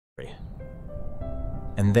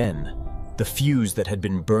And then, the fuse that had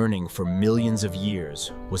been burning for millions of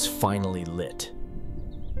years was finally lit.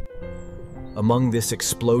 Among this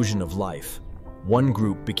explosion of life, one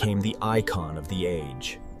group became the icon of the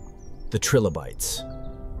age, the trilobites.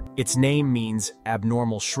 Its name means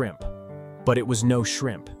abnormal shrimp, but it was no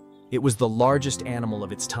shrimp. It was the largest animal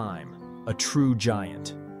of its time, a true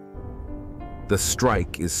giant. The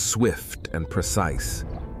strike is swift and precise.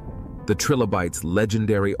 The trilobite's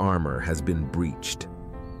legendary armor has been breached.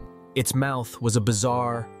 Its mouth was a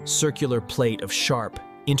bizarre, circular plate of sharp,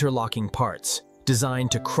 interlocking parts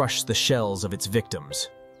designed to crush the shells of its victims,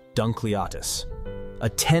 Dunkleotis, a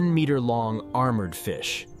 10-meter-long armored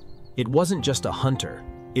fish. It wasn't just a hunter,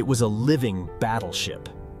 it was a living battleship.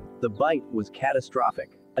 The bite was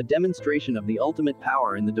catastrophic, a demonstration of the ultimate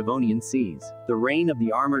power in the Devonian seas. The reign of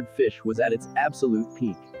the armored fish was at its absolute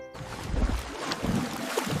peak.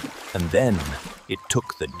 And then it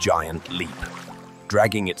took the giant leap,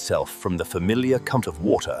 dragging itself from the familiar current of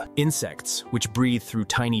water. Insects, which breathe through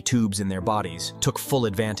tiny tubes in their bodies, took full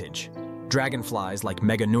advantage. Dragonflies like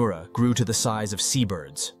Meganeura grew to the size of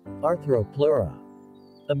seabirds. Arthropleura,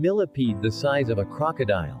 a millipede the size of a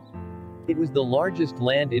crocodile. It was the largest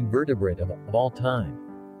land invertebrate of all time.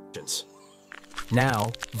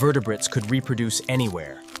 Now, vertebrates could reproduce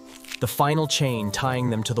anywhere. The final chain tying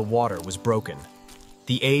them to the water was broken.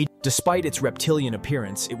 The age, despite its reptilian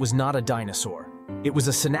appearance, it was not a dinosaur. It was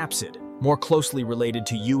a synapsid, more closely related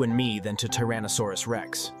to you and me than to Tyrannosaurus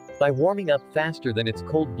rex. By warming up faster than its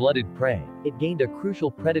cold-blooded prey, it gained a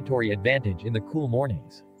crucial predatory advantage in the cool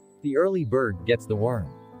mornings. The early bird gets the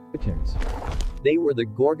worm. They were the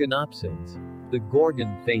Gorgonopsids, the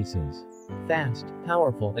Gorgon faces. Fast,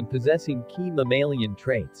 powerful, and possessing key mammalian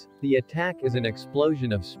traits, the attack is an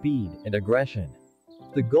explosion of speed and aggression.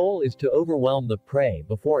 The goal is to overwhelm the prey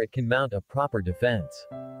before it can mount a proper defense.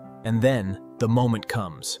 And then, the moment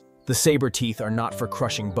comes. The saber teeth are not for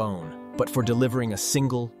crushing bone, but for delivering a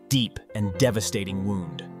single, deep, and devastating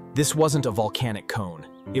wound. This wasn't a volcanic cone.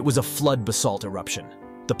 It was a flood basalt eruption.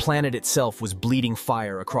 The planet itself was bleeding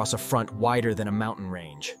fire across a front wider than a mountain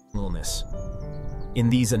range. In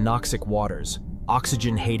these anoxic waters,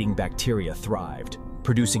 oxygen-hating bacteria thrived,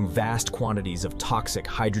 producing vast quantities of toxic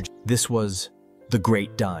hydrogen. This was the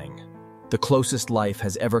Great Dying. The closest life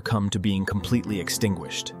has ever come to being completely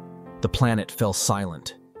extinguished. The planet fell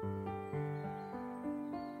silent.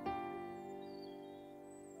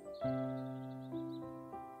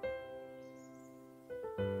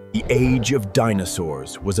 The age of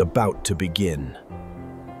dinosaurs was about to begin.